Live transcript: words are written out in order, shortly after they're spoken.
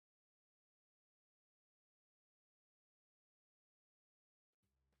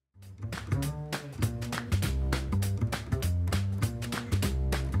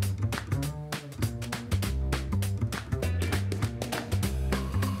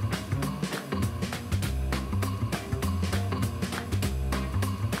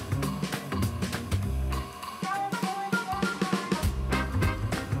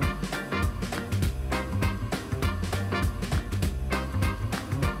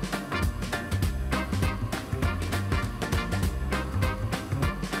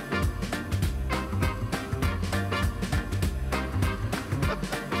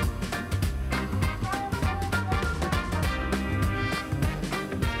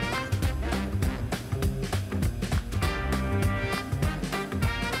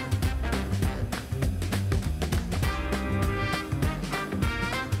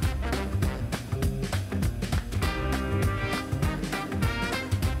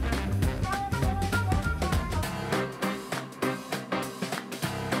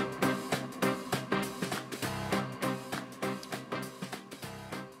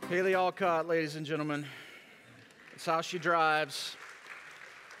Haley Alcott, ladies and gentlemen. That's how she drives.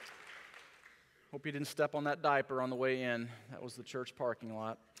 Hope you didn't step on that diaper on the way in. That was the church parking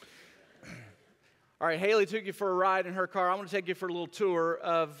lot. All right, Haley took you for a ride in her car. I'm going to take you for a little tour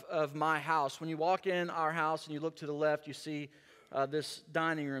of my house. When you walk in our house and you look to the left, you see this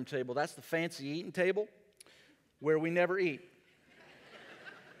dining room table. That's the fancy eating table where we never eat.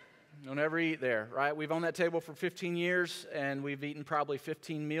 Don't ever eat there, right? We've owned that table for 15 years, and we've eaten probably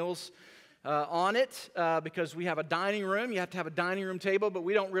 15 meals on it because we have a dining room. You have to have a dining room table, but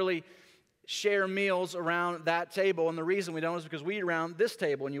we don't really share meals around that table. And the reason we don't is because we eat around this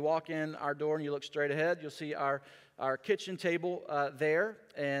table. When you walk in our door and you look straight ahead, you'll see our kitchen table there.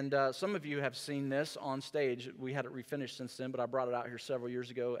 And some of you have seen this on stage. We had it refinished since then, but I brought it out here several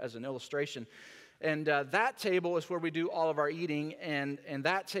years ago as an illustration. And that table is where we do all of our eating, and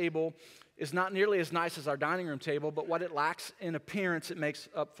that table is not nearly as nice as our dining room table, but what it lacks in appearance, it makes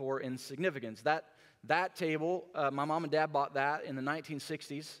up for in significance. That table, my mom and dad bought that in the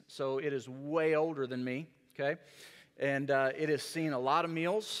 1960s, so it is way older than me, okay? And it has seen a lot of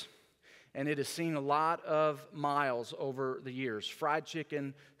meals, and it has seen a lot of miles over the years. Fried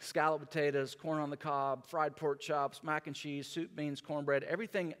chicken, scalloped potatoes, corn on the cob, fried pork chops, mac and cheese, soup, beans, cornbread.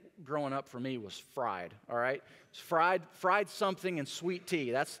 Everything growing up for me was fried, all right? It's fried something and sweet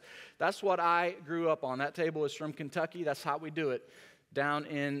tea. That's what I grew up on. That table is from Kentucky. That's how we do it down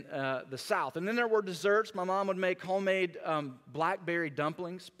in the South. And then there were desserts. My mom would make homemade blackberry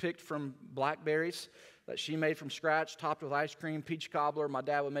dumplings picked from blackberries that she made from scratch, topped with ice cream, peach cobbler. My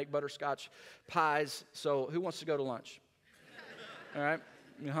dad would make butterscotch pies. So who wants to go to lunch? All right,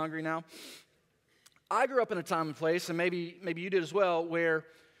 you hungry now? I grew up in a time and place, and maybe you did as well, where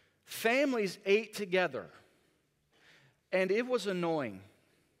families ate together, and it was annoying.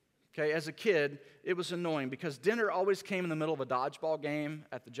 Okay, as a kid, it was annoying because dinner always came in the middle of a dodgeball game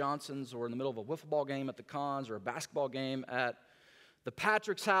at the Johnsons, or in the middle of a wiffle ball game at the Cons, or a basketball game at the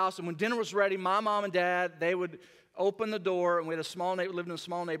Patrick's house. And when dinner was ready, my mom and dad, they would open the door, and we had lived in a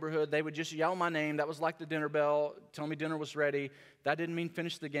small neighborhood. They would just yell my name. That was like the dinner bell, tell me dinner was ready. That didn't mean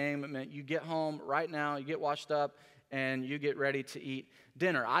finish the game. It meant you get home right now, you get washed up, and you get ready to eat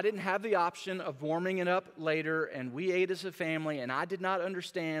dinner. I didn't have the option of warming it up later, and we ate as a family, and I did not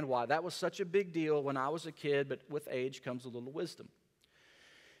understand why that was such a big deal when I was a kid, but with age comes a little wisdom.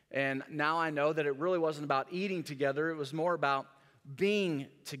 And now I know that it really wasn't about eating together. It was more about being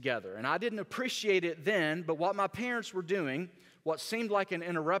together. And I didn't appreciate it then, but what my parents were doing, what seemed like an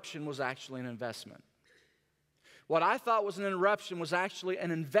interruption, was actually an investment. What I thought was an interruption was actually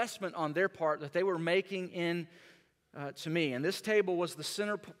an investment on their part that they were making in to me. And this table was the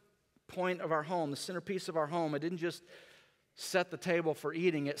center point of our home, the centerpiece of our home. It didn't just set the table for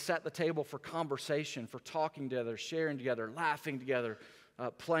eating, it set the table for conversation, for talking together, sharing together, laughing together,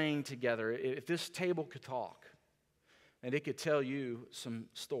 playing together. If this table could talk, and it could tell you some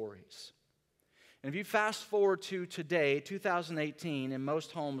stories. And if you fast forward to today, 2018, in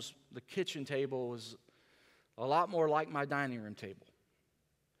most homes, the kitchen table is a lot more like my dining room table.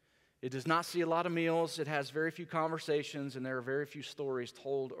 It does not see a lot of meals. It has very few conversations, and there are very few stories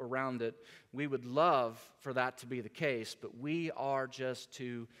told around it. We would love for that to be the case, but we are just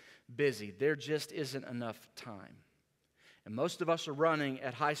too busy. There just isn't enough time. And most of us are running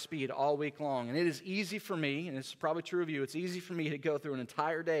at high speed all week long. And it is easy for me, and it's probably true of you, it's easy for me to go through an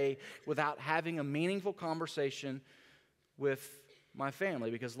entire day without having a meaningful conversation with my family,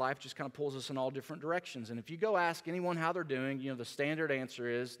 because life just kind of pulls us in all different directions. And if you go ask anyone how they're doing, the standard answer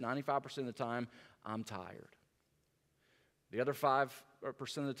is 95% of the time, I'm tired. The other 5%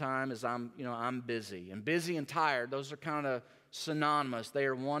 of the time is I'm busy. And busy and tired, those are kind of synonymous. They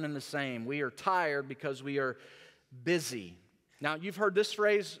are one and the same. We are tired because we are busy. Now, you've heard this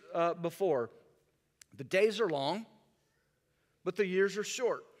phrase before. The days are long, but the years are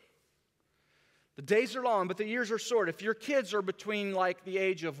short. The days are long, but the years are short. If your kids are between like the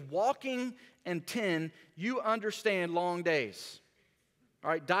age of walking and 10, you understand long days.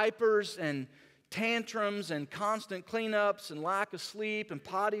 All right, diapers and tantrums and constant cleanups and lack of sleep and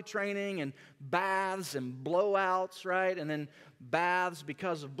potty training and baths and blowouts, right? And then baths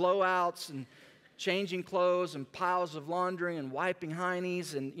because of blowouts and changing clothes and piles of laundry and wiping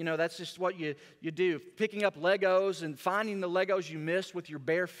heinies. And, that's just what you do. Picking up Legos and finding the Legos you missed with your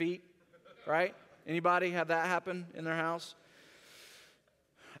bare feet, right? Anybody have that happen in their house?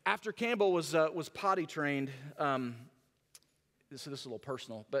 After Campbell was potty trained, this is a little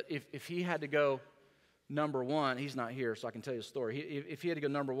personal, but if he had to go number one, he's not here, so I can tell you a story. If he had to go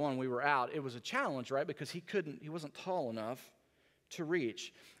number one, we were out. It was a challenge, right? Because he wasn't tall enough to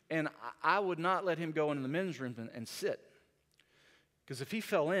reach. And I would not let him go into the men's room and sit. Because if he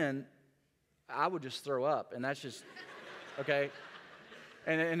fell in, I would just throw up, and that's just, okay?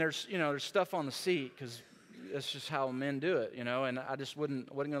 And there's stuff on the seat, because that's just how men do it, and I just I wasn't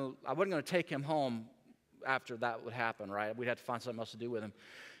going to take him home after that would happen, right? We'd have to find something else to do with him.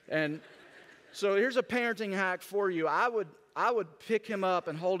 And so here's a parenting hack for you. I would pick him up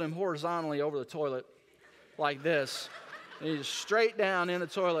and hold him horizontally over the toilet like this. And he's straight down in the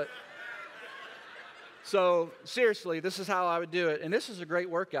toilet. So seriously, this is how I would do it. And this is a great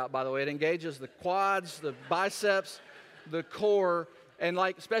workout, by the way. It engages the quads, the biceps, the core, and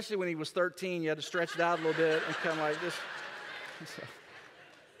like especially when he was 13, you had to stretch it out a little bit and come like this.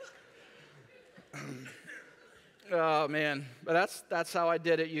 Oh, man. But that's how I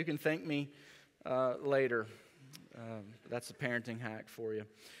did it. You can thank me later. That's a parenting hack for you.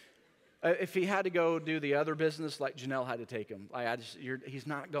 If he had to go do the other business, like Janelle had to take him, he's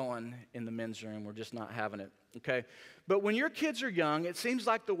not going in the men's room. We're just not having it, okay? But when your kids are young, it seems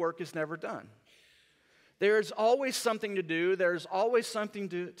like the work is never done. There's always something to do. There's always something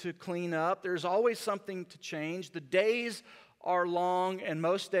to clean up. There's always something to change. The days are long, and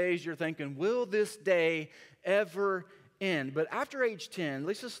most days you're thinking, will this day ever end? But after age 10, at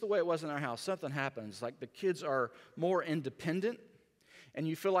least this is the way it was in our house, something happens. Like the kids are more independent, and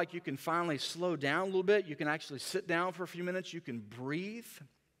you feel like you can finally slow down a little bit. You can actually sit down for a few minutes. You can breathe.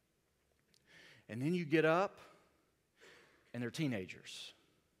 And then you get up, and they're teenagers.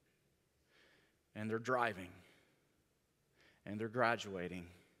 And they're driving. And they're graduating.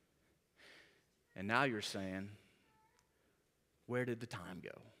 And now you're saying, where did the time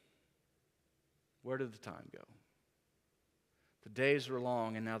go? Where did the time go? The days were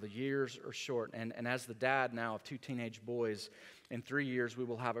long, and now the years are short. And as the dad now of 2 teenage boys, in 3 years we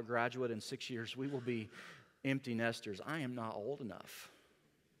will have a graduate. In 6 years we will be empty nesters. I am not old enough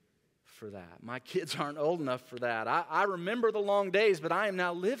for that. My kids aren't old enough for that. I remember the long days, but I am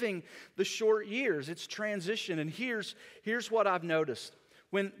now living the short years. It's transition, and here's what I've noticed.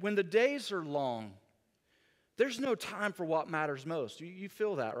 When the days are long, there's no time for what matters most. You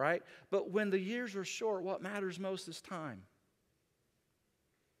feel that, right? But when the years are short, what matters most is time.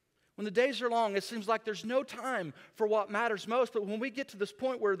 When the days are long, it seems like there's no time for what matters most. But when we get to this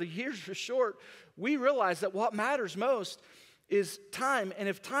point where the years are short, we realize that what matters most is time. And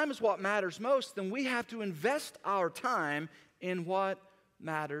if time is what matters most, then we have to invest our time in what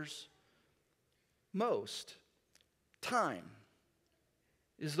matters most. Time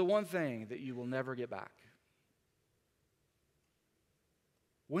is the one thing that you will never get back.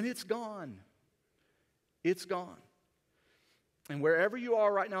 When it's gone, it's gone. And wherever you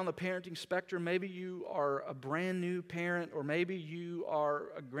are right now on the parenting spectrum, maybe you are a brand new parent, or maybe you are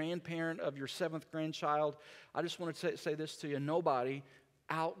a grandparent of your 7th grandchild, I just want to say this to you. Nobody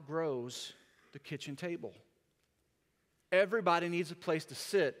outgrows the kitchen table. Everybody needs a place to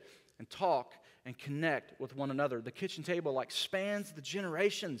sit and talk and connect with one another. The kitchen table spans the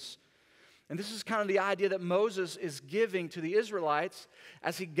generations. And this is kind of the idea that Moses is giving to the Israelites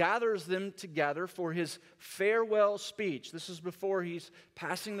as he gathers them together for his farewell speech. This is before he's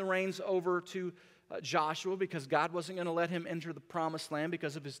passing the reins over to Joshua, because God wasn't going to let him enter the promised land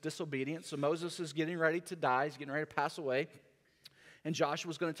because of his disobedience. So Moses is getting ready to die. He's getting ready to pass away. And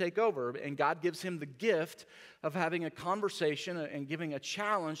Joshua's going to take over. And God gives him the gift of having a conversation and giving a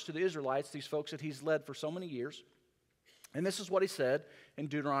challenge to the Israelites, these folks that he's led for so many years. And this is what he said in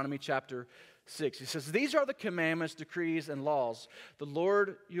Deuteronomy chapter 6. He says, "These are the commandments, decrees, and laws the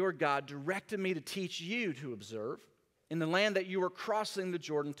Lord your God directed me to teach you to observe in the land that you are crossing the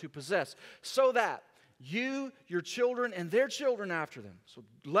Jordan to possess, so that you, your children, and their children after them," so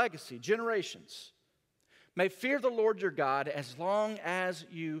legacy, generations, May fear the Lord your God as long as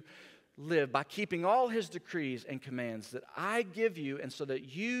you live, by keeping all his decrees and commands that I give you, and so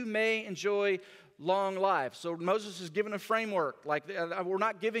that you may enjoy long life. So Moses is given a framework. Like, we're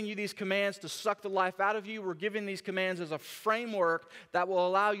not giving you these commands to suck the life out of you. We're giving these commands as a framework that will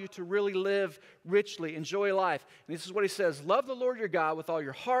allow you to really live richly, enjoy life. And this is what he says: love the Lord your God with all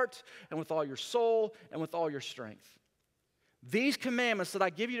your heart and with all your soul and with all your strength. These commandments that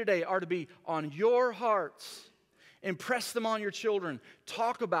I give you today are to be on your hearts. Impress them on your children.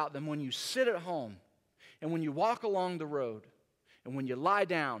 Talk about them when you sit at home and when you walk along the road and when you lie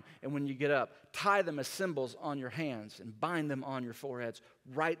down and when you get up. Tie them as symbols on your hands and bind them on your foreheads.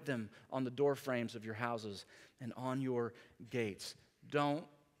 Write them on the door frames of your houses and on your gates. Don't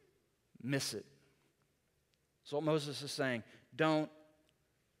miss it. That's what Moses is saying. Don't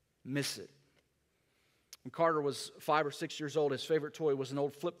miss it. When Carter was 5 or 6 years old, his favorite toy was an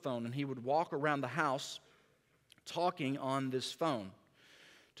old flip phone, and he would walk around the house talking on this phone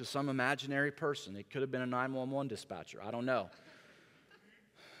to some imaginary person. It could have been a 911 dispatcher. I don't know.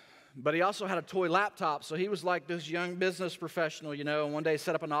 But he also had a toy laptop, so he was like this young business professional, you know. And one day he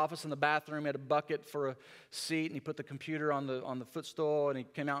set up an office in the bathroom. He had a bucket for a seat, and he put the computer on the footstool, and he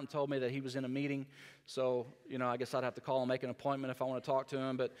came out and told me that he was in a meeting. So, you know, I guess I'd have to call and make an appointment if I want to talk to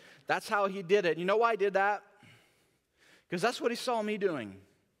him. But that's how he did it. You know why he did that? Because that's what he saw me doing.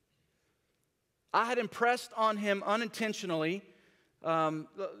 I had impressed on him unintentionally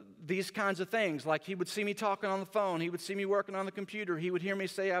these kinds of things. Like, he would see me talking on the phone. He would see me working on the computer. He would hear me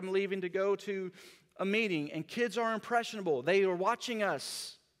say, I'm leaving to go to a meeting. And kids are impressionable. They are watching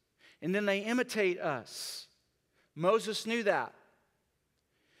us, and then they imitate us. Moses knew that.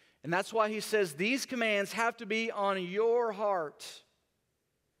 And that's why he says these commands have to be on your heart.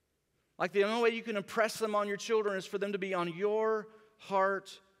 Like, the only way you can impress them on your children is for them to be on your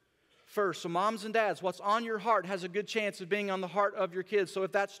heart first. So moms and dads, what's on your heart has a good chance of being on the heart of your kids. So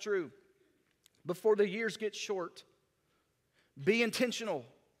if that's true, before the years get short, be intentional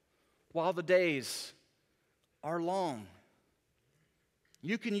while the days are long.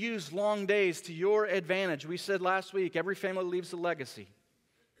 You can use long days to your advantage. We said last week, every family leaves a legacy.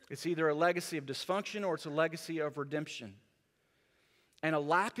 It's either a legacy of dysfunction or it's a legacy of redemption. And a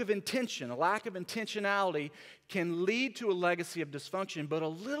lack of intention, a lack of intentionality can lead to a legacy of dysfunction, but a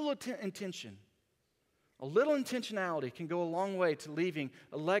little intentionality can go a long way to leaving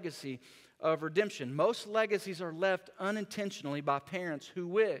a legacy of redemption. Most legacies are left unintentionally by parents who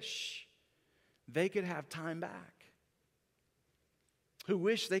wish they could have time back, who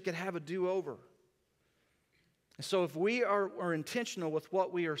wish they could have a do-over. And so if we are intentional with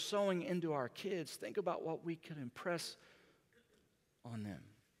what we are sowing into our kids, think about what we can impress on them.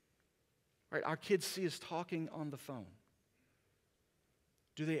 Right? Our kids see us talking on the phone.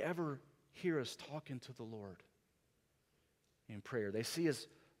 Do they ever hear us talking to the Lord in prayer? They see us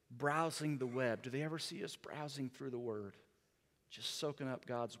browsing the web. Do they ever see us browsing through the Word? Just soaking up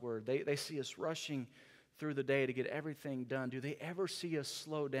God's Word. They see us rushing through the day to get everything done. Do they ever see us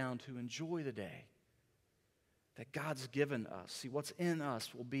slow down to enjoy the day that God's given us? See, what's in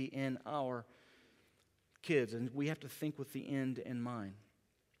us will be in our kids, and we have to think with the end in mind.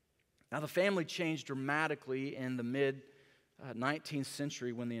 Now, the family changed dramatically in the mid-19th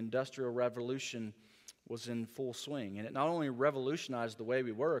century when the Industrial Revolution was in full swing. And it not only revolutionized the way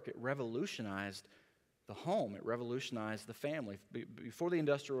we work, it revolutionized the home. It revolutionized the family. Before the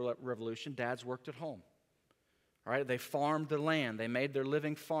Industrial Revolution, dads worked at home. All right? They farmed the land. They made their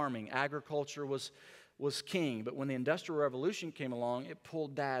living farming. Agriculture was king. But when the Industrial Revolution came along, it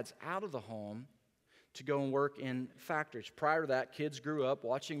pulled dads out of the home to go and work in factories. Prior to that, kids grew up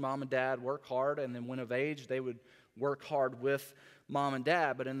watching mom and dad work hard, and then when of age, they would work hard with mom and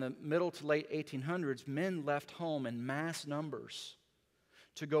dad. But in the middle to late 1800s, men left home in mass numbers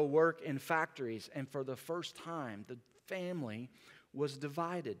to go work in factories, and for the first time, the family was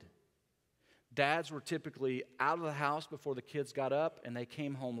divided. Dads were typically out of the house before the kids got up, and they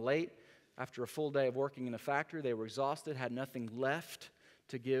came home late. After a full day of working in a factory, they were exhausted, had nothing left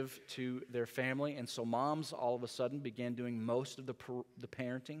to give to their family, and so moms all of a sudden began doing most of the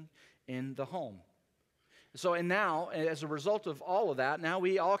parenting in the home. So, and now, as a result of all of that, now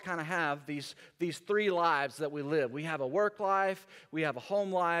we all kind of have these three lives that we live. We have a work life, we have a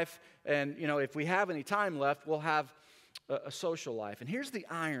home life, and, you know, if we have any time left, we'll have a social life. And here's the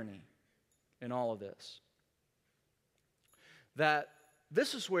irony in all of this, that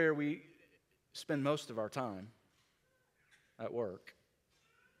this is where we spend most of our time at work.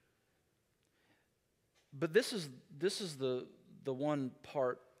 But this is the one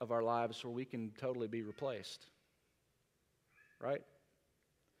part of our lives where we can totally be replaced, right?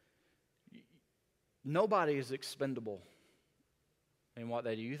 Nobody is expendable in what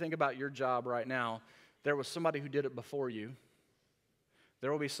they do. You think about your job right now. There was somebody who did it before you.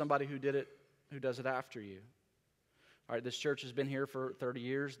 There will be somebody who does it after you. All right, this church has been here for 30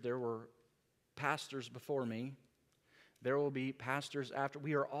 years. There were pastors before me. There will be pastors after.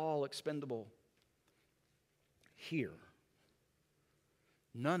 We are all expendable here.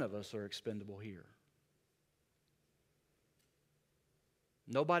 None of us are expendable here.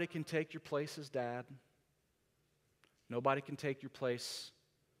 Nobody can take your place as dad. Nobody can take your place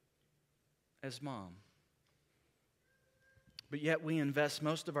as mom. But yet we invest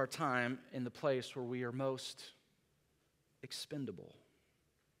most of our time in the place where we are most expendable.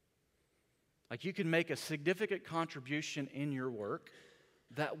 Like, you can make a significant contribution in your work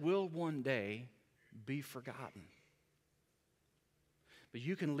that will one day be forgotten. But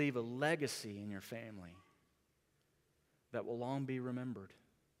you can leave a legacy in your family that will long be remembered.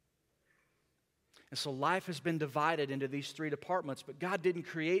 And so life has been divided into these three departments, but God didn't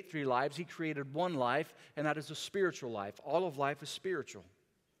create three lives. He created one life, and that is a spiritual life. All of life is spiritual,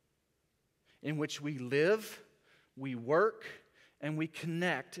 in which we live, we work, and we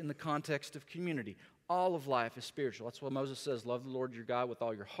connect in the context of community. All of life is spiritual. That's what Moses says, love the Lord your God with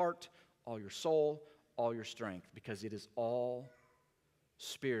all your heart, all your soul, all your strength, because it is all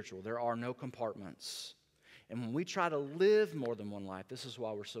spiritual. There are no compartments. And when we try to live more than one life, this is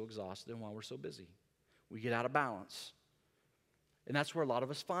why we're so exhausted and why we're so busy. We get out of balance. And that's where a lot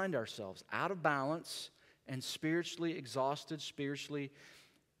of us find ourselves, out of balance and spiritually exhausted, spiritually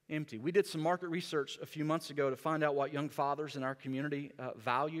empty. We did some market research a few months ago to find out what young fathers in our community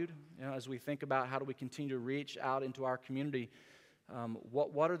valued. As we think about how do we continue to reach out into our community,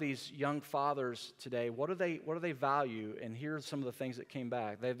 what are these young fathers today? What do they value? And here are some of the things that came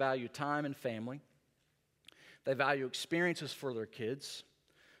back. They value time and family. They value experiences for their kids.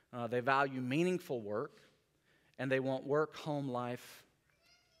 They value meaningful work. And they want work-home life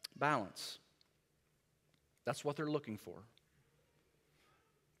balance. That's what they're looking for.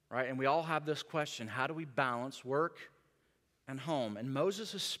 Right? And we all have this question, how do we balance work and home? And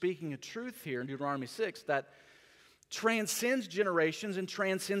Moses is speaking a truth here in Deuteronomy 6 that transcends generations and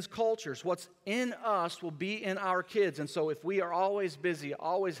transcends cultures. What's in us will be in our kids. And so if we are always busy,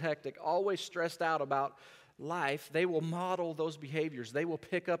 always hectic, always stressed out about life, they will model those behaviors. They will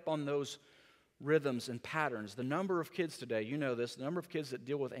pick up on those rhythms and patterns. The number of kids today, you know this, the number of kids that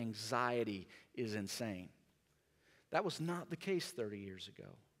deal with anxiety is insane. That was not the case 30 years ago.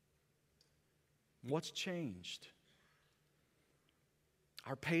 What's changed?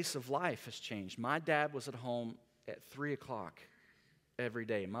 Our pace of life has changed. My dad was at home at 3 o'clock every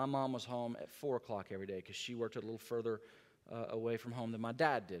day. My mom was home at 4 o'clock every day because she worked a little further away from home than my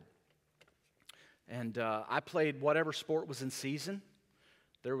dad did. And I played whatever sport was in season.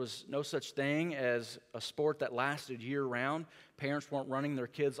 There was no such thing as a sport that lasted year-round. Parents weren't running their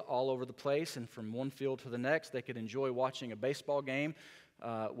kids all over the place, and from one field to the next, they could enjoy watching a baseball game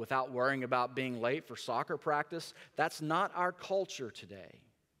without worrying about being late for soccer practice. That's not our culture today.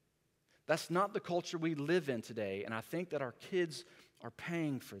 That's not the culture we live in today, and I think that our kids are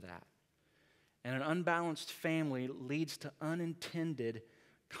paying for that. And an unbalanced family leads to unintended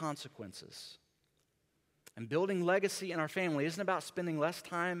consequences. And building legacy in our family isn't about spending less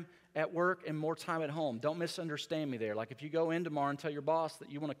time at work and more time at home. Don't misunderstand me there. Like, if you go in tomorrow and tell your boss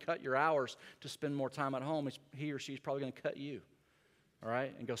that you want to cut your hours to spend more time at home, he or she's probably going to cut you, all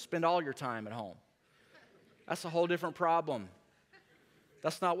right, and go spend all your time at home. That's a whole different problem.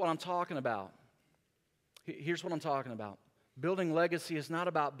 That's not what I'm talking about. Here's what I'm talking about. Building legacy is not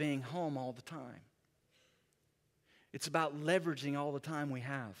about being home all the time. It's about leveraging all the time we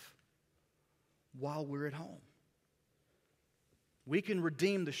have while we're at home. We can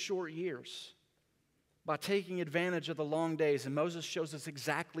redeem the short years by taking advantage of the long days, and Moses shows us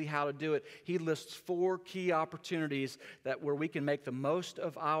exactly how to do it. He lists 4 key opportunities where we can make the most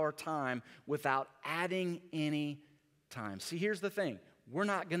of our time without adding any time. See, here's the thing. We're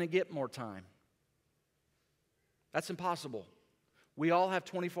not going to get more time. That's impossible. We all have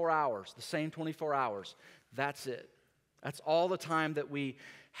 24 hours, the same 24 hours. That's it. That's all the time that we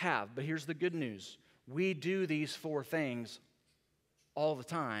have. But here's the good news. We do these 4 things all the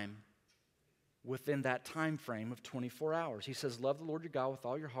time within that time frame of 24 hours. He says, love the Lord your God with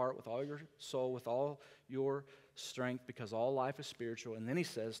all your heart, with all your soul, with all your strength, because all life is spiritual. And then he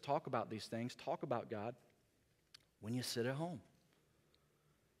says, talk about these things, talk about God when you sit at home.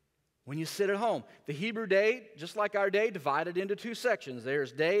 When you sit at home. The Hebrew day, just like our day, divided into 2 sections.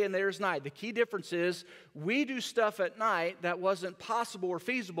 There's day and there's night. The key difference is we do stuff at night that wasn't possible or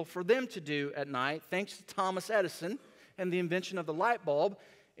feasible for them to do at night, thanks to Thomas Edison and the invention of the light bulb.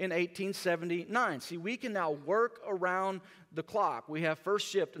 in 1879. See, we can now work around the clock. We have first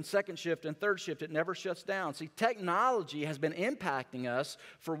shift and second shift and third shift. It never shuts down. See, technology has been impacting us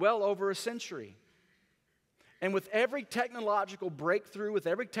for well over a century. And with every technological breakthrough, with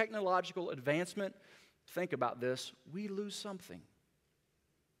every technological advancement, think about this, we lose something.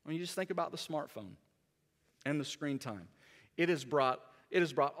 When you just think about the smartphone and the screen time, it has brought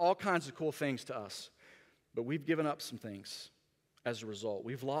all kinds of cool things to us, but we've given up some things as a result.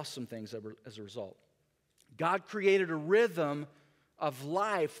 We've lost some things as a result. God created a rhythm of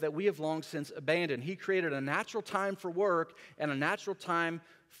life that we have long since abandoned. He created a natural time for work and a natural time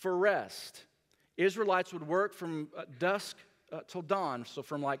for rest. Israelites would work from dusk till dawn, so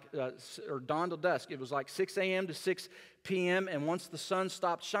from or dawn till dusk. It was like 6 a.m. to 6 p.m., and once the sun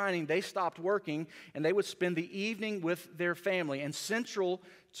stopped shining, they stopped working, and they would spend the evening with their family. And central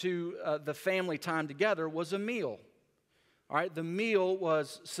to the family time together was a meal. All right, the meal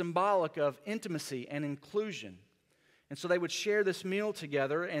was symbolic of intimacy and inclusion. And so they would share this meal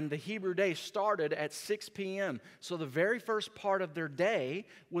together, and the Hebrew day started at 6 p.m. So the very first part of their day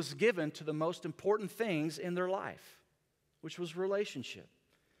was given to the most important things in their life, which was relationship.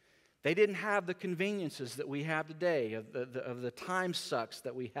 They didn't have the conveniences that we have today, of the time sucks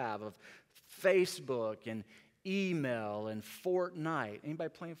that we have, of Facebook and email and Fortnite. Anybody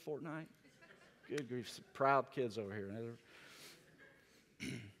playing Fortnite? Good grief, some proud kids over here.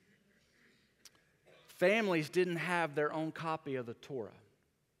 Families didn't have their own copy of the Torah.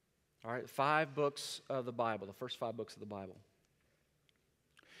 All right, 5 books of the Bible, the first 5 books of the Bible.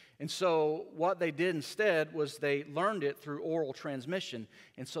 And so what they did instead was they learned it through oral transmission,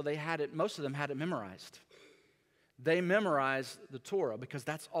 and so most of them had it memorized. They memorized the Torah because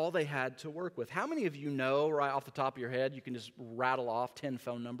that's all they had to work with. How many of you know, right off the top of your head, you can just rattle off 10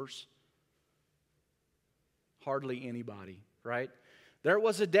 phone numbers? Hardly anybody, right? There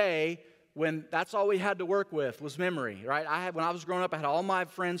was a day when that's all we had to work with was memory, right? When I was growing up, I had all my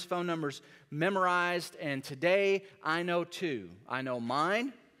friends' phone numbers memorized, and today I know 2. I know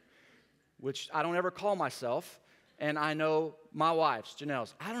mine, which I don't ever call myself, and I know my wife's,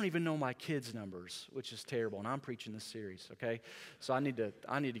 Janelle's. I don't even know my kids' numbers, which is terrible, and I'm preaching this series, okay? So I need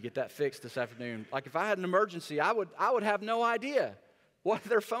to get that fixed this afternoon. Like if I had an emergency, I would have no idea what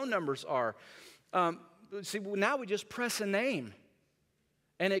their phone numbers are. See, now we just press a name,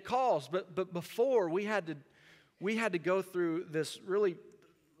 and it calls. But before, we had to go through this really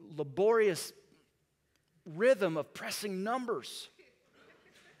laborious rhythm of pressing numbers.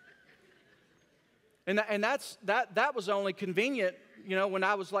 And that was only convenient, when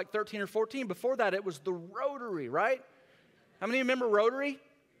I was like 13 or 14. Before that, it was the rotary, right? How many remember rotary?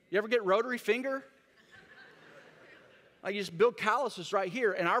 You ever get rotary finger? Like you just build calluses right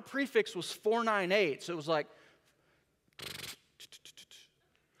here, and our prefix was 498, so it was like,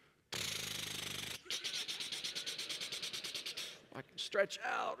 I can stretch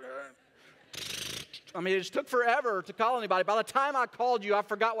out. I mean, it just took forever to call anybody. By the time I called you, I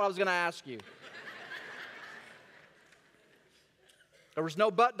forgot what I was going to ask you. There was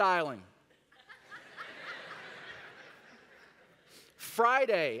no butt dialing.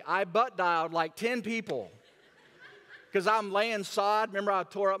 Friday, I butt dialed like 10 people because I'm laying sod. Remember I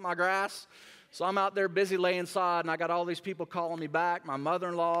tore up my grass? So I'm out there busy laying sod, and I got all these people calling me back. My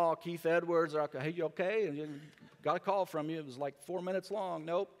mother-in-law, Keith Edwards, they're like, hey, you okay? And got a call from you. It was like 4 minutes long.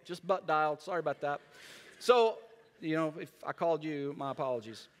 Nope, just butt dialed. Sorry about that. So, if I called you, my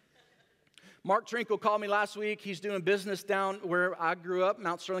apologies. Mark Trinkle called me last week. He's doing business down where I grew up,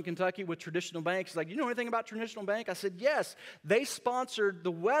 Mount Sterling, Kentucky, with Traditional Bank. He's like, you know anything about Traditional Bank? I said, yes. They sponsored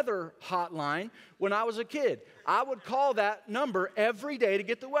the weather hotline when I was a kid. I would call that number every day to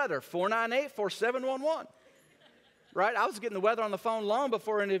get the weather, 498-4711. Right? I was getting the weather on the phone long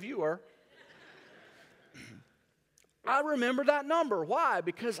before any of you were. I remember that number. Why?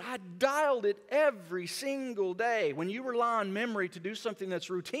 Because I dialed it every single day. When you rely on memory to do something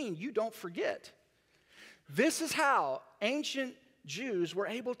that's routine, you don't forget. This is how ancient Jews were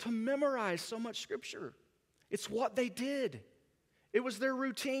able to memorize so much Scripture. It's what they did. It was their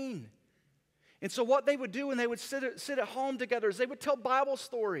routine. And so what they would do when they would sit at home together is they would tell Bible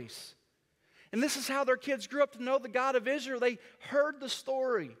stories. And this is how their kids grew up to know the God of Israel. They heard the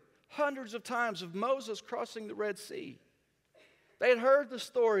story hundreds of times of Moses crossing the Red Sea. They had heard the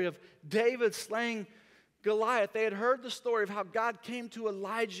story of David slaying Goliath. They had heard the story of how God came to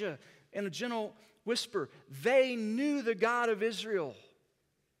Elijah in a gentle whisper. They knew the God of Israel.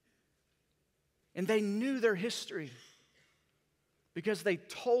 And they knew their history because they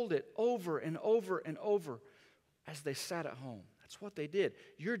told it over and over and over as they sat at home. That's what they did.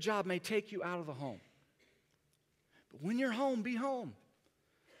 Your job may take you out of the home. But when you're home, be home.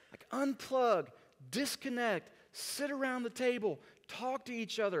 unplug, disconnect, sit around the table, talk to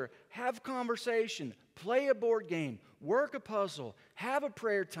each other, have conversation, play a board game, work a puzzle, have a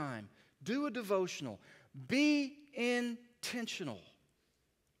prayer time, do a devotional. Be intentional.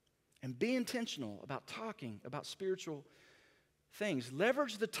 And be intentional about talking about spiritual things.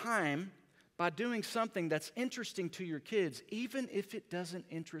 Leverage the time by doing something that's interesting to your kids, even if it doesn't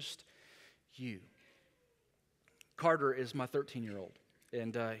interest you. Carter is my 13-year-old,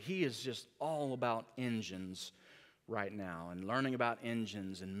 and he is just all about engines right now and learning about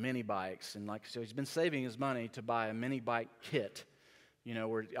engines and mini bikes. And so he's been saving his money to buy a mini bike kit,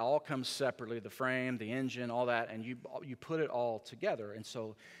 where it all comes separately, the frame, the engine, all that, and you put it all together. And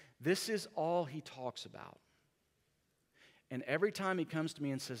so this is all he talks about. And every time he comes to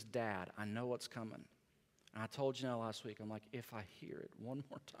me and says, Dad, I know what's coming. And I told you last week, I'm like, if I hear it one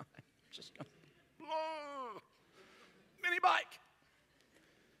more time, I'm just going to, mini bike.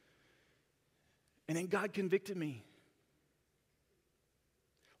 And then God convicted me.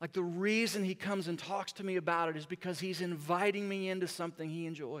 Like the reason he comes and talks to me about it is because he's inviting me into something he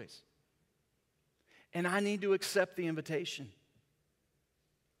enjoys. And I need to accept the invitation.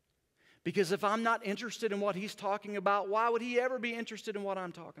 Because if I'm not interested in what he's talking about, why would he ever be interested in what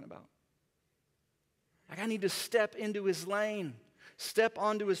I'm talking about? Like I need to step into his lane, step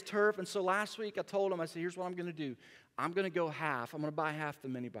onto his turf. And so last week I told him, I said, here's what I'm going to do. I'm going to go half. I'm going to buy half the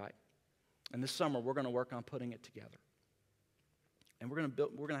mini bike. And this summer we're going to work on putting it together. And we're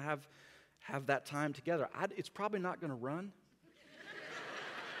going to have that time together. It's probably not going to run.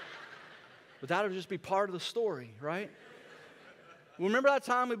 But that'll just be part of the story, right? Remember that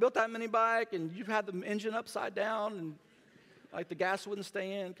time we built that mini bike and you had the engine upside down and like the gas wouldn't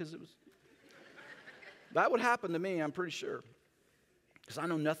stay in because it was... That would happen to me, I'm pretty sure. Because I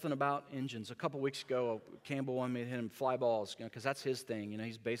know nothing about engines. A couple weeks ago, Campbell wanted me to hit him fly balls, because that's his thing.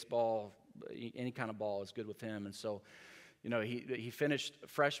 He's baseball, any kind of ball is good with him. And so, he finished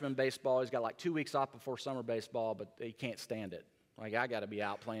freshman baseball. He's got like 2 weeks off before summer baseball, but he can't stand it. Like, I got to be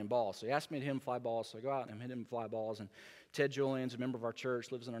out playing ball. So he asked me to hit him fly balls. So I go out and hit him fly balls. And Ted Julian's a member of our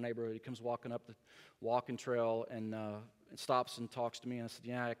church, lives in our neighborhood. He comes walking up the walking trail and stops and talks to me. And I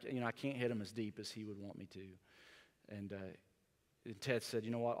said, I can't hit him as deep as he would want me to. And Ted said,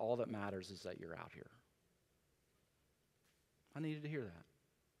 you know what? All that matters is that you're out here. I needed to hear that.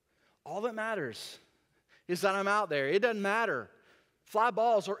 All that matters is that I'm out there. It doesn't matter. Fly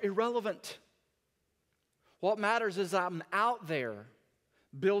balls are irrelevant. What matters is I'm out there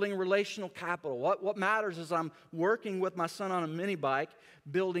building relational capital. What matters is I'm working with my son on a mini bike,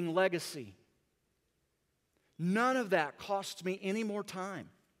 building legacy. None of that costs me any more time.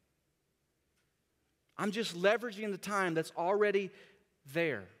 I'm just leveraging the time that's already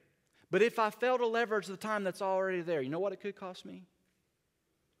there. But if I fail to leverage the time that's already there, you know what it could cost me?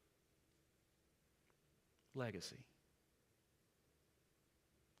 Legacy.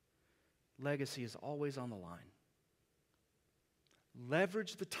 Legacy is always on the line.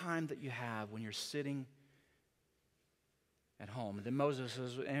 Leverage the time that you have when you're sitting at home. And then Moses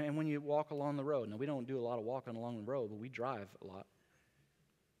says, and when you walk along the road. Now, we don't do a lot of walking along the road, but we drive a lot.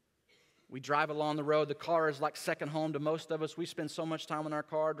 We drive along the road. The car is like second home to most of us. We spend so much time in our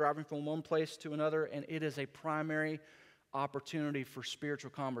car driving from one place to another, and it is a primary opportunity for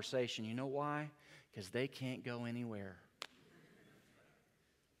spiritual conversation. You know why? Because they can't go anywhere.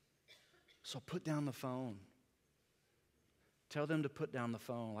 So put down the phone. Tell them to put down the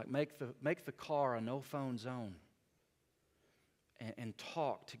phone. Like make the car a no-phone zone. And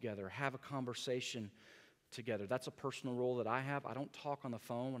talk together. Have a conversation together. That's a personal rule that I have. I don't talk on the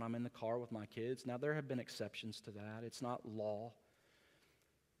phone when I'm in the car with my kids. Now, there have been exceptions to that. It's not law.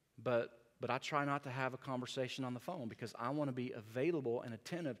 But I try not to have a conversation on the phone because I want to be available and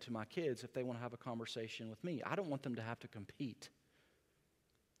attentive to my kids if they want to have a conversation with me. I don't want them to have to compete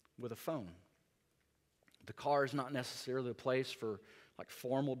with a phone. The car is not necessarily a place for like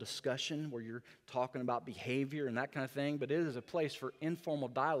formal discussion where you're talking about behavior and that kind of thing, but it is a place for informal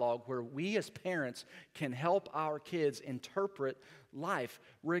dialogue where we as parents can help our kids interpret life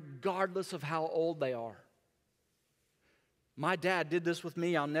regardless of how old they are. My dad did this with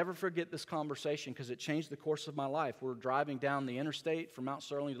me. I'll never forget this conversation because it changed the course of my life. We're driving down the interstate from Mount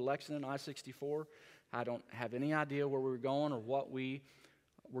Sterling to Lexington, I-64. I don't have any idea where we were going or what we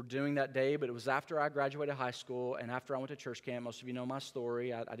were doing that day, but it was after I graduated high school and after I went to church camp. Most of you know my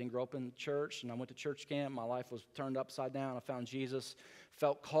story. I didn't grow up in church, and I went to church camp. My life was turned upside down. I found Jesus,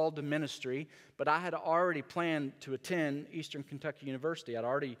 felt called to ministry, but I had already planned to attend Eastern Kentucky University. I'd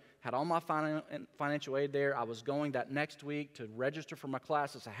already had all my financial aid there. I was going that next week to register for my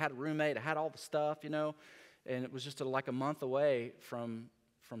classes. I had a roommate. I had all the stuff, and it was just like a month away from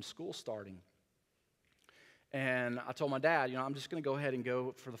from school starting. And I told my dad, I'm just going to go ahead and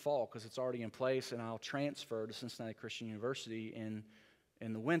go for the fall because it's already in place, and I'll transfer to Cincinnati Christian University in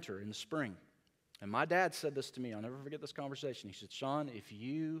the winter, in the spring. And my dad said this to me. I'll never forget this conversation. He said, Shawn, if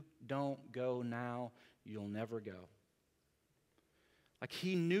you don't go now, you'll never go. Like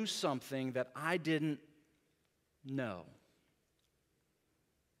he knew something that I didn't know.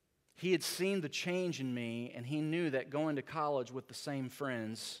 He had seen the change in me, and he knew that going to college with the same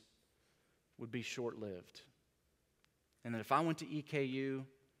friends would be short-lived. And that if I went to EKU,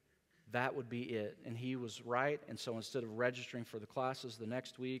 that would be it. And he was right. And so instead of registering for the classes the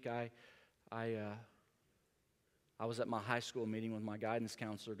next week, I was at my high school meeting with my guidance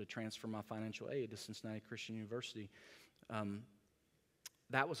counselor to transfer my financial aid to Cincinnati Christian University.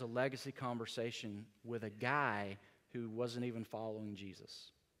 That was a legacy conversation with a guy who wasn't even following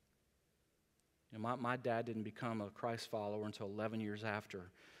Jesus. My dad didn't become a Christ follower until 11 years after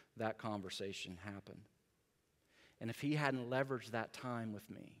that conversation happened. And if he hadn't leveraged that time with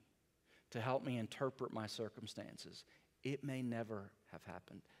me to help me interpret my circumstances, it may never have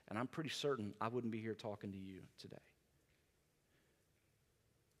happened. And I'm pretty certain I wouldn't be here talking to you today.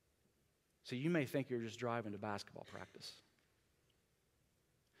 So you may think you're just driving to basketball practice.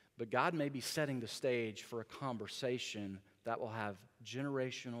 But God may be setting the stage for a conversation that will have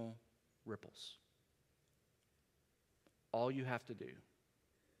generational ripples. All you have to do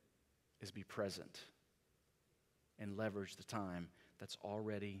is be present and leverage the time that's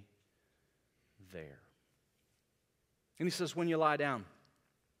already there. And he says, when you lie down,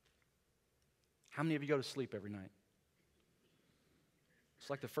 how many of you go to sleep every night? It's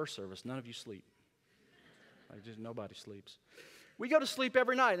like the first service. None of you sleep. Just nobody sleeps. We go to sleep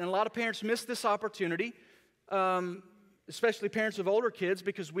every night, and a lot of parents miss this opportunity, especially parents of older kids,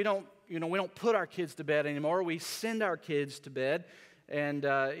 because we don't put our kids to bed anymore. We send our kids to bed. And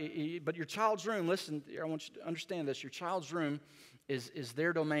but your child's room, listen, I want you to understand this. Your child's room is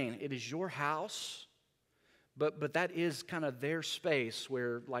their domain. It is your house, but that is kind of their space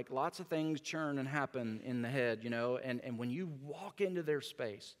where like lots of things churn and happen in the head, and when you walk into their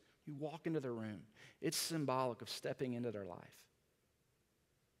space, you walk into their room, it's symbolic of stepping into their life.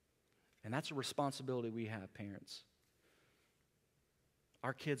 And that's a responsibility we have, parents.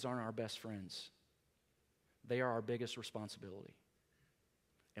 Our kids aren't our best friends. They are our biggest responsibility.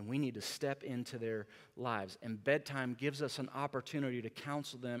 And we need to step into their lives. And bedtime gives us an opportunity to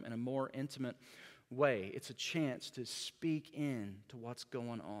counsel them in a more intimate way. It's a chance to speak in to what's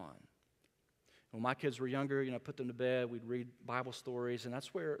going on. When my kids were younger, put them to bed, we'd read Bible stories, and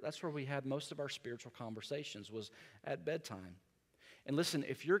that's where we had most of our spiritual conversations, was at bedtime. And listen,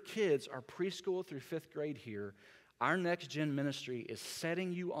 if your kids are preschool through 5th grade here, our Next Gen ministry is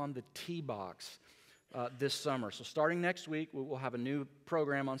setting you on the tee box this summer. So starting next week, we'll have a new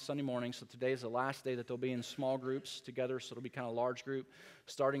program on Sunday morning. So today is the last day that they'll be in small groups together. So it'll be kind of a large group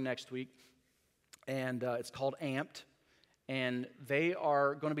starting next week. And it's called Amped. And they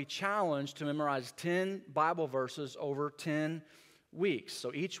are going to be challenged to memorize 10 Bible verses over 10 weeks.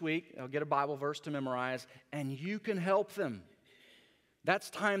 So each week, they'll get a Bible verse to memorize, and you can help them.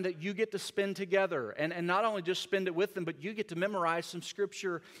 That's time that you get to spend together. And not only just spend it with them, but you get to memorize some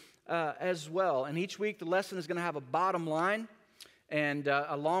scripture as well. And each week the lesson is going to have a bottom line. And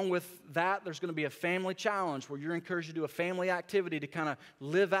along with that, there's going to be a family challenge where you're encouraged to do a family activity to kind of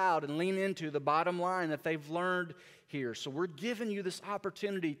live out and lean into the bottom line that they've learned here. So we're giving you this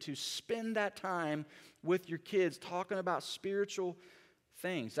opportunity to spend that time with your kids talking about spiritual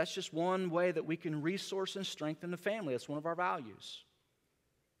things. That's just one way that we can resource and strengthen the family. That's one of our values.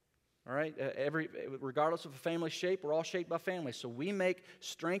 All right, regardless of a family shape, we're all shaped by family. So we make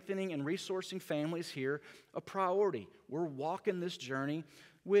strengthening and resourcing families here a priority. We're walking this journey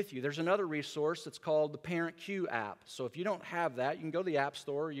with you. There's another resource that's called the Parent Q app. So if you don't have that, you can go to the App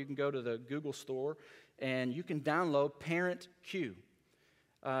Store, or you can go to the Google Store, and you can download Parent Q.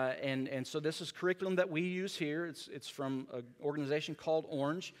 And so this is curriculum that we use here. It's from an organization called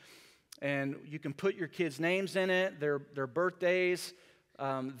Orange. And you can put your kids' names in it, their birthdays,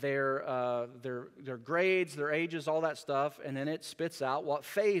 their grades, their ages, all that stuff, and then it spits out what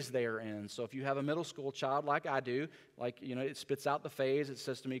phase they are in. So if you have a middle school child like I do, it spits out the phase. It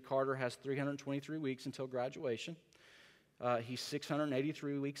says to me, Carter has 323 weeks until graduation. He's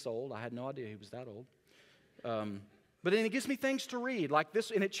 683 weeks old. I had no idea he was that old. But then it gives me things to read like this,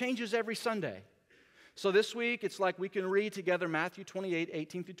 and it changes every Sunday. So this week, it's like we can read together Matthew 28,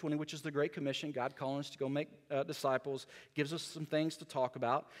 18 through 20, which is the Great Commission, God calling us to go make disciples, gives us some things to talk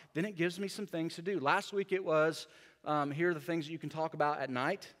about. Then it gives me some things to do. Last week it was, here are the things that you can talk about at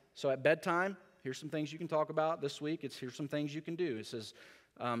night. So at bedtime, here's some things you can talk about. This week, it's here's some things you can do. It says,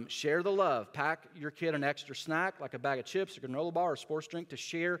 Share the love. Pack your kid an extra snack like a bag of chips, a granola bar, or sports drink to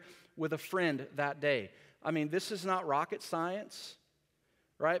share with a friend that day. I mean, this is not rocket science,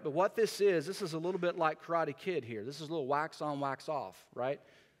 right? But what this is a little bit like Karate Kid here. This is a little wax on, wax off, right?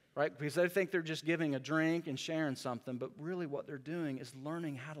 Right? Because they think they're just giving a drink and sharing something, but really what they're doing is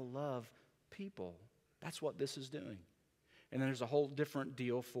learning how to love people. That's what this is doing. And then there's a whole different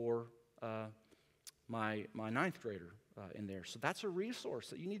deal for my ninth grader in there. So that's a resource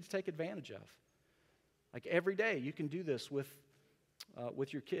that you need to take advantage of. Like every day, you can do this with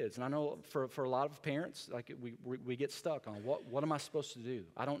your kids. And I know for a lot of parents, like we get stuck on what am I supposed to do?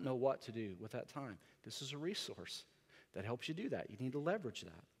 I don't know what to do with that time. This is a resource that helps you do that. You need to leverage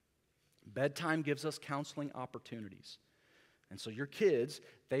that. Bedtime gives us counseling opportunities. And so your kids,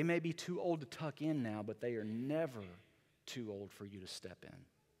 they may be too old to tuck in now, but they are never too old for you to step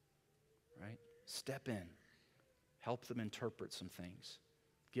in, right? Step in. Help them interpret some things.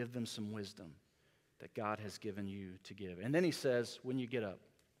 Give them some wisdom that God has given you to give. And then he says, when you get up.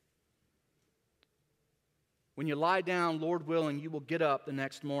 When you lie down, Lord willing, you will get up the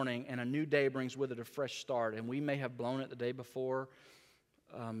next morning, and a new day brings with it a fresh start. And we may have blown it the day before,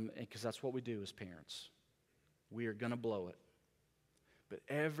 because that's what we do as parents. We are going to blow it. But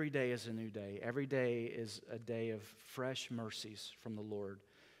every day is a new day. Every day is a day of fresh mercies from the Lord.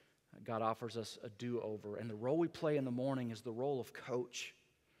 God offers us a do-over. And the role we play in the morning is the role of coach.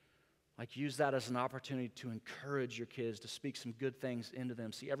 Like, use that as an opportunity to encourage your kids, to speak some good things into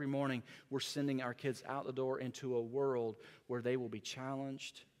them. See, every morning we're sending our kids out the door into a world where they will be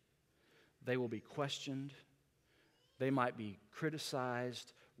challenged, they will be questioned, they might be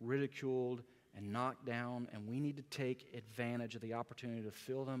criticized, ridiculed, and knocked down, and we need to take advantage of the opportunity to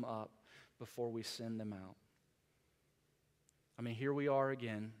fill them up before we send them out. I mean, here we are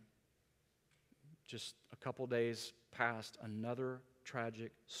again, just a couple days past another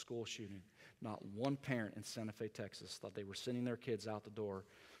tragic school shooting. Not one parent in Santa Fe, Texas, thought they were sending their kids out the door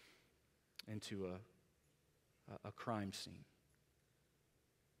into a crime scene.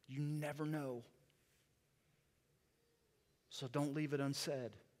 You never know. So don't leave it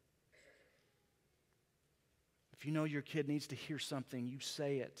unsaid. If you know your kid needs to hear something, you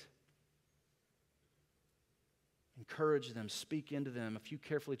say it. Encourage them, speak into them. A few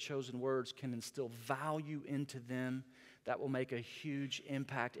carefully chosen words can instill value into them that will make a huge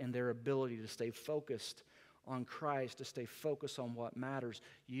impact in their ability to stay focused on Christ, to stay focused on what matters.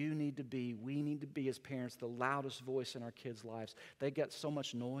 We need to be as parents the loudest voice in our kids' lives. They get so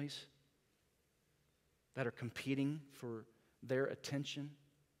much noise that are competing for their attention.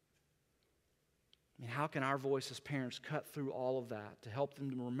 I mean, how can our voice as parents cut through all of that to help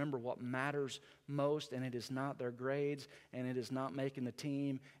them to remember what matters most? And it is not their grades, and it is not making the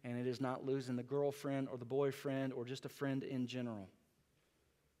team, and it is not losing the girlfriend or the boyfriend or just a friend in general.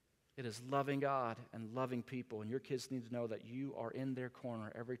 It is loving God and loving people. And your kids need to know that you are in their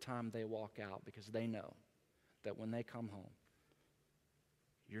corner every time they walk out, because they know that when they come home,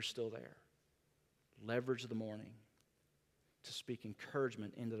 you're still there. Leverage the morning to speak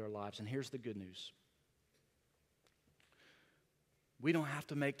encouragement into their lives. And here's the good news. We don't have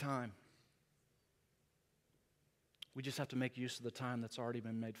to make time. We just have to make use of the time that's already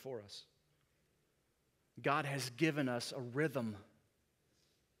been made for us. God has given us a rhythm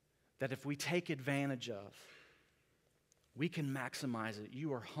that if we take advantage of, we can maximize it.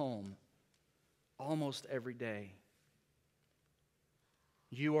 You are home almost every day.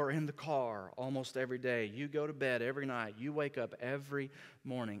 You are in the car almost every day. You go to bed every night. You wake up every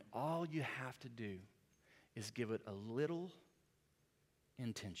morning. All you have to do is give it a little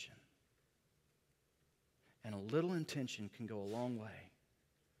intention. And a little intention can go a long way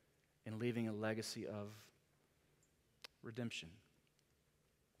in leaving a legacy of redemption.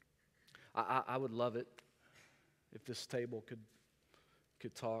 I would love it if this table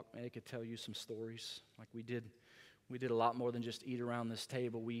could talk. Maybe it could tell you some stories like we did. We did a lot more than just eat around this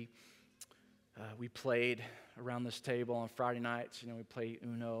table. We played around this table on Friday nights. We play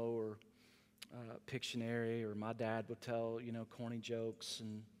Uno or Pictionary, or my dad would tell, corny jokes,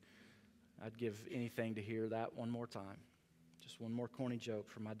 and I'd give anything to hear that one more time. Just one more corny joke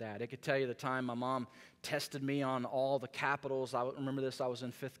from my dad. I could tell you the time my mom tested me on all the capitals. I remember this, I was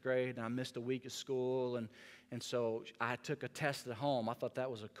in 5th grade, and I missed a week of school, and so I took a test at home. I thought that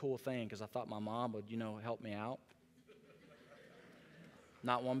was a cool thing, because I thought my mom would, help me out.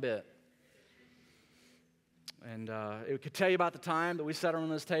 Not one bit. And it could tell you about the time that we sat around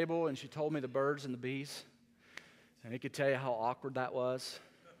this table and she told me the birds and the bees. And it could tell you how awkward that was.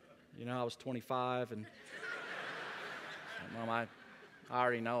 I was 25 and Mom, I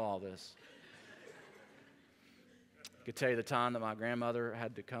already know all this. It could tell you the time that my grandmother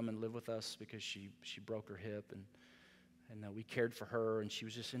had to come and live with us because she broke her hip, and we cared for her, and she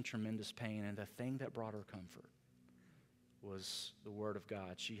was just in tremendous pain. And the thing that brought her comfort was the Word of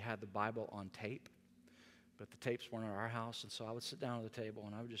God. She had the Bible on tape, but the tapes weren't at our house, and so I would sit down at the table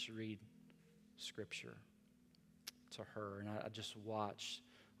and I would just read Scripture to her, and I just watched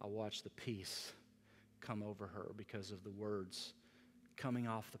the peace come over her because of the words coming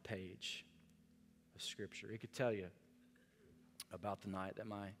off the page of Scripture. It could tell you about the night that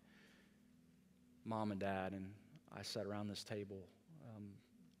my mom and dad and I sat around this table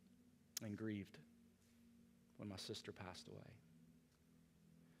and grieved when my sister passed away.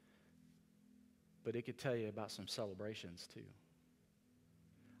 But it could tell you about some celebrations too.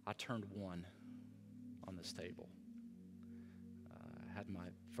 I turned 1 on this table. I had my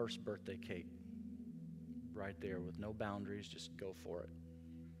first birthday cake right there with no boundaries, just go for it.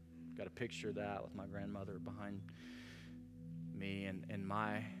 Got a picture of that with my grandmother behind me, and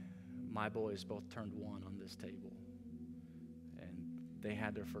my boys both turned 1 on this table. And they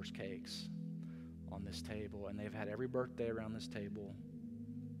had their first cakes on this table, and they've had every birthday around this table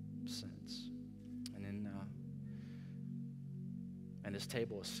since. And this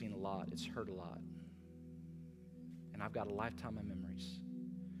table has seen a lot. It's heard a lot. And I've got a lifetime of memories.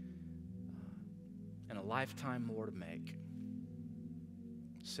 And a lifetime more to make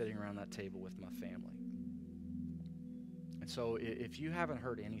sitting around that table with my family. And so if you haven't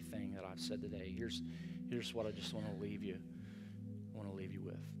heard anything that I've said today, here's what I just want to leave you. I want to leave you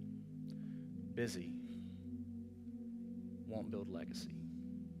with. Busy won't build legacy.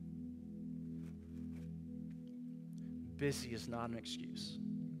 Busy is not an excuse.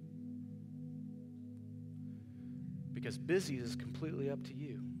 Because busy is completely up to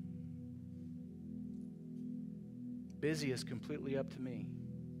you. Busy is completely up to me.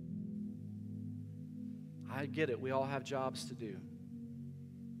 I get it. We all have jobs to do.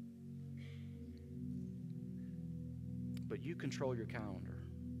 But you control your calendar.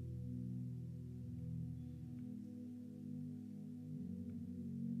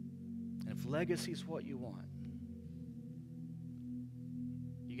 And if legacy is what you want,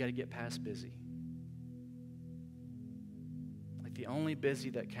 you got to get past busy. Like the only busy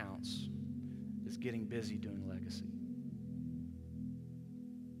that counts is getting busy doing legacy.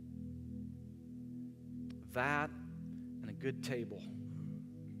 That and a good table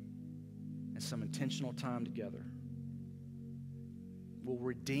and some intentional time together will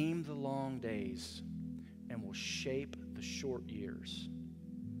redeem the long days and will shape the short years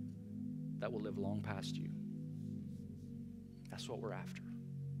that will live long past you. That's what we're after.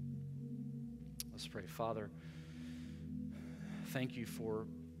 Let's pray. Father, thank you for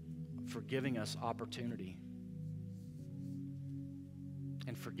giving us opportunity.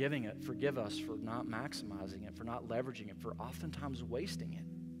 And forgive us for not maximizing it, for not leveraging it, for oftentimes wasting it.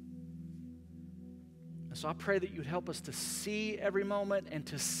 And so I pray that you'd help us to see every moment and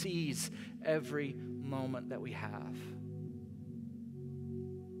to seize every moment that we have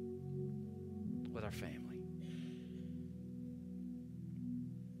with our family.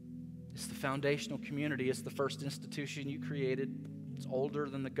 It's the foundational community. It's the first institution you created. It's older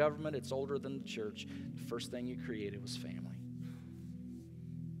than the government. It's older than the church. The first thing you created was family.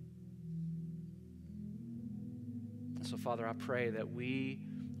 And so, Father, I pray that we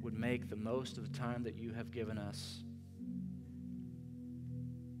would make the most of the time that you have given us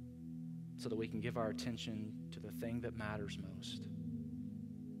so that we can give our attention to the thing that matters most.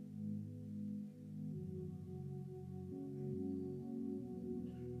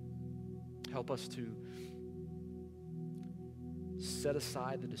 Help us to set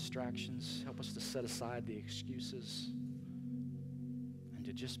aside the distractions. Help us to set aside the excuses and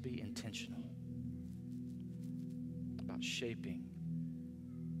to just be intentional about shaping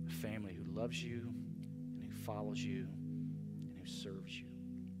a family who loves you and who follows you and who serves you.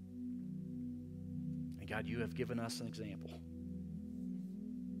 And God, you have given us an example.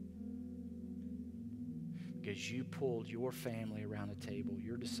 Because you pulled your family around a table,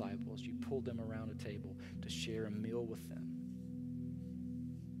 your disciples, you pulled them around a table to share a meal with them.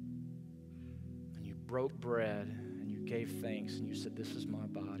 And you broke bread and you gave thanks and you said, this is my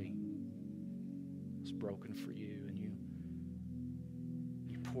body. It's broken for you. And you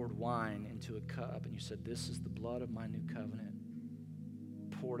poured wine into a cup and you said, this is the blood of my new covenant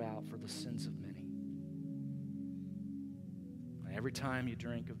poured out for the sins of many. Every time you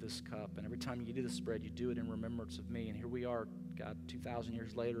drink of this cup and every time you eat of this bread, you do it in remembrance of me. And here we are, God, 2,000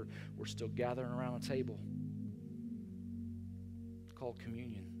 years later, we're still gathering around a table called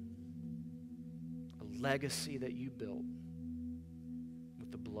communion. A legacy that you built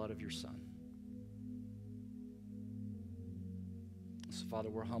with the blood of your Son. So,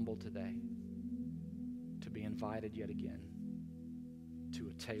 Father, we're humbled today to be invited yet again to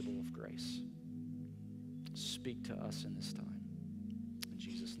a table of grace. Speak to us in this time.